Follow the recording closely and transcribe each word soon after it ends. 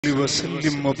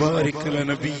वसल्लिम मुबारक अला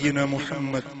नबीना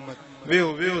मुहम्मद।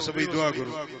 वेहो सभी दुआ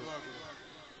करो।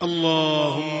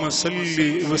 अल्लाहुम्मा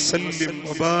सल्ली वसल्लिम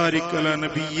मुबारक अला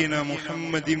नबीना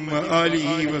मुहम्मदिन व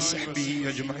आलिहि व सहबिहि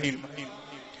अजमईन।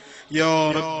 या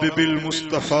रब्बि बिल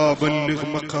मुस्तफा बल्लिग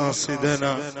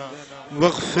मकासिदना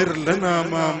वग़फिर लना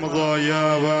मा मज़ा या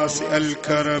वासिअल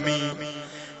करमी।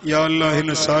 या अल्लाह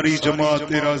इन सारी जमात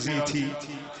ते राज़ी थी।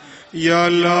 या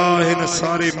अल्लाह इन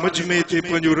सारे मजमे ते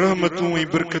पंजो रहमतूं ऐं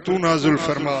बरकतूं नाज़िल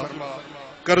फरमा।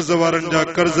 कर्ज वारन जा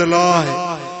कर्ज लाह,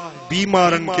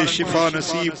 बीमारन के शिफा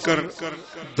नसीब कर,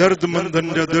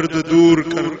 दर्दमंदन जा दर्द दूर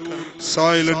कर,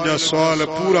 साइलन जा सवाल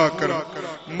पूरा कर,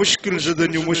 मुश्किल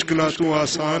ज़दन जूं मुश्किलातूं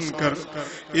आसान कर।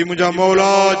 ए मुंहिंजा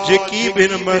मौला जेकी भी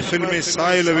हिन महफ़िल में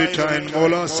साइल वेठा आहिनि,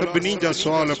 मौला सभिनी जा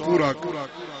सवाल पूरा कर।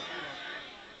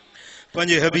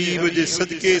 पंजे हबीब जे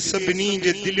सदके सभिनी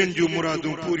जे दिलनि जूं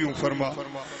मुरादूं पूरियूं फरमा।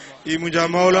 ए मुंहिंजा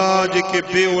मौला जेके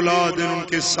बे औलाद आहिनि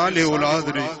उनके साले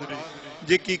औलाद ॾे,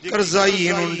 जेकी कर्ज़ाई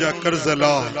आहिनि उन जा कर्ज़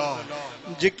लाह,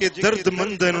 जेके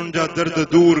दर्दमंद आहिनि उन जा दर्द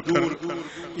दूर कर।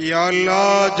 या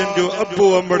अल्लाह जिन जो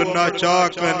अबो अमड़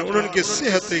नाचाक आहिनि उन्हनि खे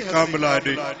सिहत कामिला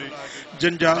ॾे।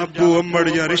 जिन जा अबो अमड़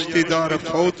या रिश्तेदार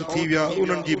फौत थी विया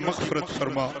उन्हनि जी मग़फ़िरत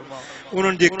फरमा।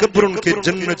 उन्हनि जे क़ब्रुनि खे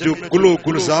जन्नत जो गुलो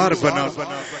गुलजार बना।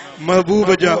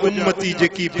 महबूब जा उम्मती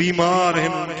जेकी बीमार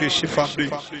आहिनि उनखे शिफ़ा ॾे।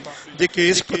 जेके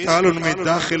इस्पतालुनि में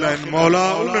दाख़िल आहिनि मौला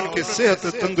उन्हनि खे सिहत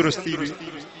तंदुरुस्ती ॾे।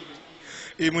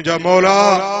 ए मुंहिंजा मौला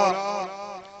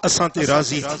असां ते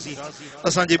राज़ी थी,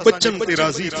 असांजे बच्चन ते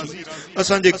राज़ी थी,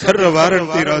 असांजे घर वारनि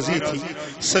ते राज़ी थी,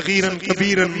 सगीरन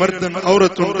कबीरन मर्दन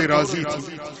औरतुनि ते राज़ी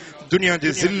थी। दुनिया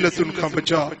जे ज़िल्लतुन खां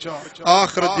बचा,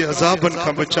 आखिरत जे अज़ाबन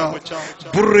खां बचा,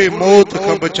 बुरे मौत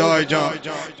खां बचाए जा,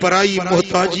 पराई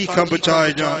मोहताजी खां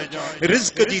बचाए जा,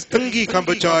 रिज़्क जी तंगी खां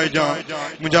बचाए जा।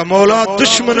 मुंहिंजा मौला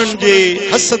दुश्मनन जे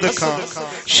हसद खां,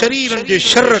 शरीरन जे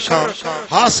शर खां,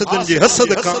 हासदन जे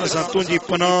हसद खां असां तुंहिंजी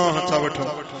पनाह था वठूं।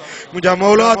 मुंहिंजा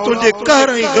मौला तुंहिंजे कहर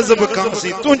ऐं गज़ब खां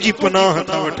असीं तुंहिंजी पनाह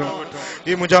था वठूं।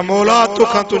 ये मुंहिंजा मौला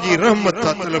तोखां तुंहिंजी रहमत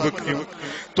था तलब कयूं,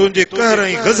 तुंहिंजे कहर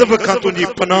ऐं गज़ब खां तुंहिंजी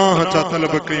पनाह था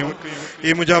तलब कयूं।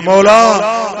 ये मुंहिंजा मौला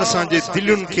असांजे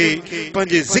दिलुनि खे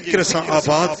पंहिंजे ज़िक्र सां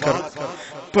आबाद कर,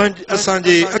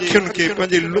 असांजे अखियुनि खे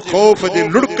पंहिंजे ख़ौफ़ जे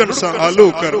लुड़कनि सां आलो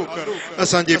कर,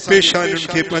 असांजे पेशानियुनि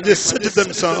खे पंहिंजे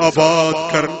सजदनि सां आबाद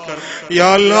कर। या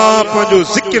अल्लाह पंहिंजो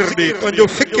ज़िक्र ॾे, पंहिंजो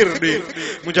फ़िक्र ॾे।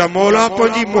 मुंहिंजा मौला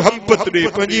पंहिंजी मुहब्बत ॾे,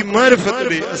 पंहिंजी मारिफत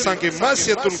ॾे। असांखे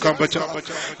मासियतुनि खां बचा,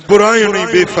 बुरायुनि ऐं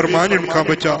बेफ़रमानियुनि खां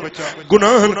बचा,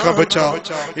 गुनाहनि खां बचा।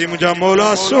 हे मुंहिंजा मौला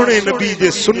सुहिणे नबी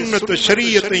जे सुन्नत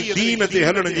शरीयत ऐं दीन ते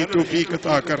हलण जी तौफ़ीक़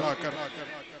अता कर।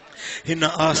 हिन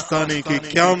आस्ताने के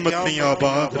क़यामत ताईं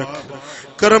आबाद रख,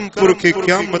 करमपुर के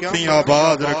क़यामत ताईं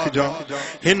आबाद रख जा।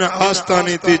 हिन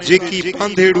आस्ताने ते जेकी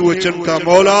पांधेड़ू अचन था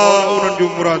मौला उन्हनि जूं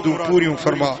मुरादूं पूरियूं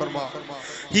फरमा।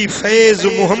 ही फैज़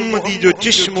मुहम्मदी जो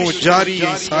चिश्मो जारी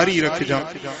ऐं सारी रख जा।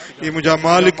 ये मुंहिंजा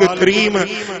मालिक करीम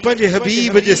पंहिंजे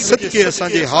हबीब जे सदके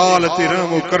असांजे हाल ते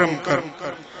रहम करम कर।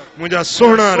 मुंहिंजा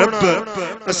सुहिणा रब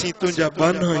असीं तुंहिंजा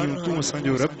बाना आहियूं, तूं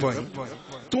असांजो रब आहीं,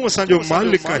 तूं असांजो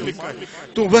मालिक आहीं,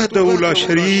 तूं वहदहू ला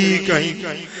शरीक आहीं।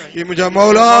 ये मुंहिंजा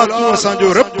मौला तूं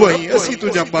असांजो रब आहीं, असीं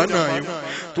तुंहिंजा बाना आहियूं।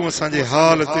 तूं असांजे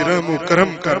हाल ते रहम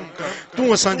करम कर।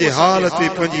 तूं असांजे हाल ते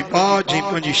पंहिंजी बाज ऐं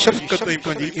पंहिंजी शफ़क़त ऐं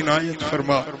पंहिंजी इनायत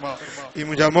फरमा। ये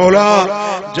मुंहिंजा मौला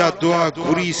जा दुआ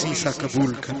घुरीसी सां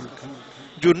क़बूल कर,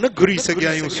 जो न घुरी सघिया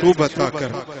आहियूं सो बि अता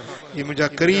कर। ये मुंहिंजा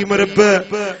करीम रब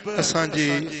असांजे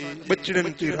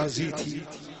बचड़नि ते राज़ी थी,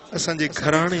 असांजे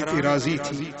घराणे ते राज़ी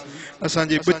थी,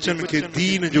 असांजे बच्चन के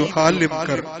दीन जो आलिम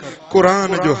कर,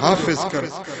 कुरान जो हाफिज कर,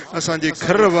 असांजे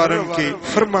घर वारन के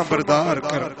फर्मा बरदार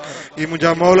कर। ये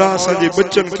मुंहिंजा मौला असांजे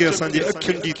बच्चन के असांजे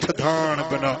अखियुनि जी थधाण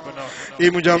बना। ये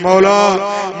मुंहिंजा मौला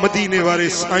मदीने वारे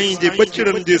साईं जे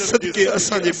बचड़न जे सदके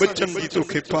असांजे बच्चन जी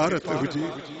तोखे पारत हुजे।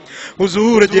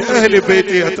 हुजूर जे अहले बैत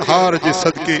अतहार जे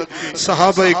सदके,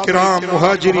 सहाबा किराम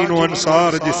मुहाजिरीन व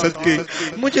अंसार जे सदके,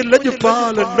 मुझे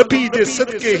लजपाल नबी जे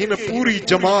सदके हिन पूरी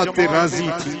जमात ते राज़ी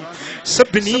थी।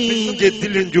 सभिनी जे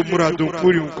दिलनि जूं मुरादूं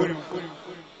पूरियूं कर।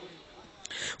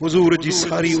 हुजूर जी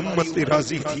सारी उम्मत ते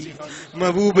राज़ी थी।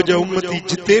 महबूब जा उम्मती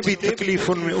जिते भी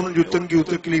तकलीफ़ुनि में उन जूं तंगियूं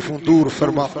तकलीफ़ूं दूर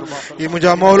फरमा। ये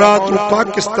मुंहिंजा मौला तू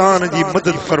पाकिस्तान जी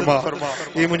मदद फरमा।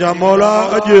 ये मुंहिंजा मौला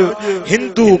अॼु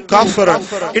हिंदू काफ़र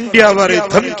इंडिया वारे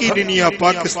धमकी ॾिनी आहे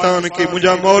पाकिस्तान के,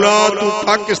 मुंहिंजा मौला तू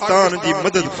पाकिस्तान जी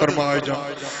मदद फरमाए जा।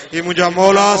 ये मुंहिंजा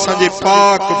मौला असांजे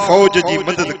पाक फ़ौज जी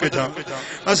मदद कजा,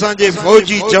 असांजे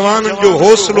फ़ौजी जवाननि जो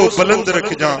हौसलो बुलंद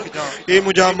रखजा। ये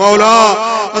मुंहिंजा मौला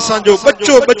असांजो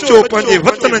बच्चो बच्चो पंहिंजे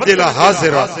वतन जे लाइ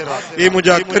हाज़िर आहे। ए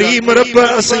मुंहिंजा करीम रब,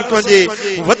 असीं पंहिंजे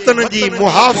वतन जी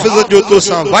मुहाफ़िज़त जो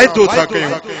तोसां वाइदो था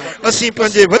कयूं। असीं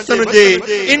पंहिंजे वतन जे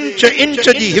इंच इंच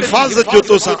जी हिफ़ाज़त जो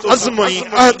तोसां अज़्म ऐं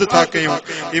अहद था कयूं।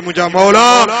 ए मुंहिंजा मौला,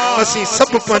 असीं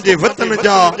सभु पंहिंजे वतन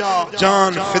जा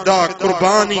जान फिदा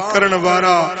कुर्बानी करण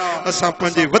वारा, असां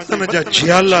पंहिंजे वतन जा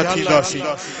झियाला थींदासीं।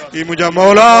 ए मुंहिंजा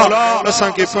मौला,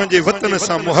 असांखे पंहिंजे वतन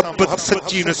सां मुहब्बत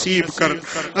सच्ची नसीब कर।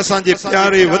 असांजे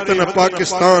प्यारे वतन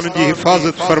पाकिस्तान जी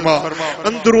हिफ़ाज़त फरमा।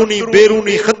 अंदरूनी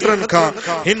बैरूनी ख़तरनि खां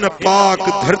हिन पाक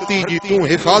धरती जी तूं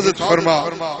हिफ़ाज़त फरमा।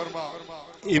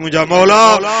 ए मुंहिंजा मौला,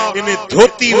 इन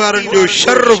धोती वारनि जो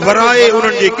शर वराए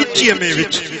उन्हनि जे गिचीअ में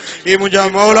विझ। ए मुंहिंजा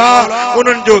मौला,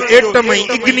 उन्हनि जो एटम ऐं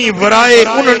अग्नि वराए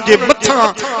उन्हनि जे मथां,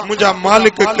 मुंहिंजा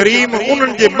मालिक करीम,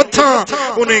 उन्हनि जे मथां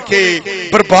उन खे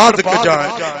बर्बाद कजाए।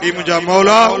 ए मुंहिंजा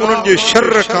मौला, उन्हनि जे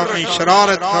शर खां ऐं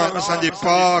शरारत खां असांजे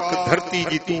पाक धरती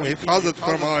जी तूं हिफ़ाज़त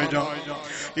फरमाइजां।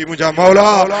 ए मुंहिंजा मौला,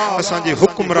 असांजे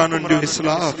हुक्मराननि जो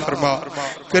इस्लाह फरमा।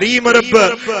 करीम रब,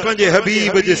 पंहिंजे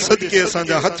हबीब जे सदके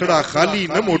असांजा हथड़ा ख़ाली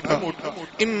न मोटा।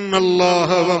 इन्नल्लाह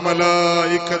व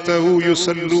मलाइकतहू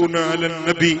युसल्लूना अलन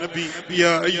नबी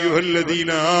या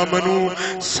अय्युहल्लज़ीना आमनू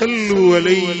सल्लू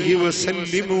अलैहि व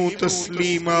सल्लिमू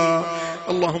तस्लीमा।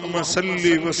 अल्लाहुम्मा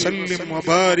सल्लि व सल्लिम व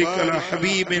बारिक अला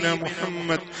हबीबिना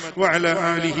मुहम्मद व अला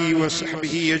आलिहि व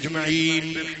सहबिहि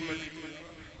अजमईन।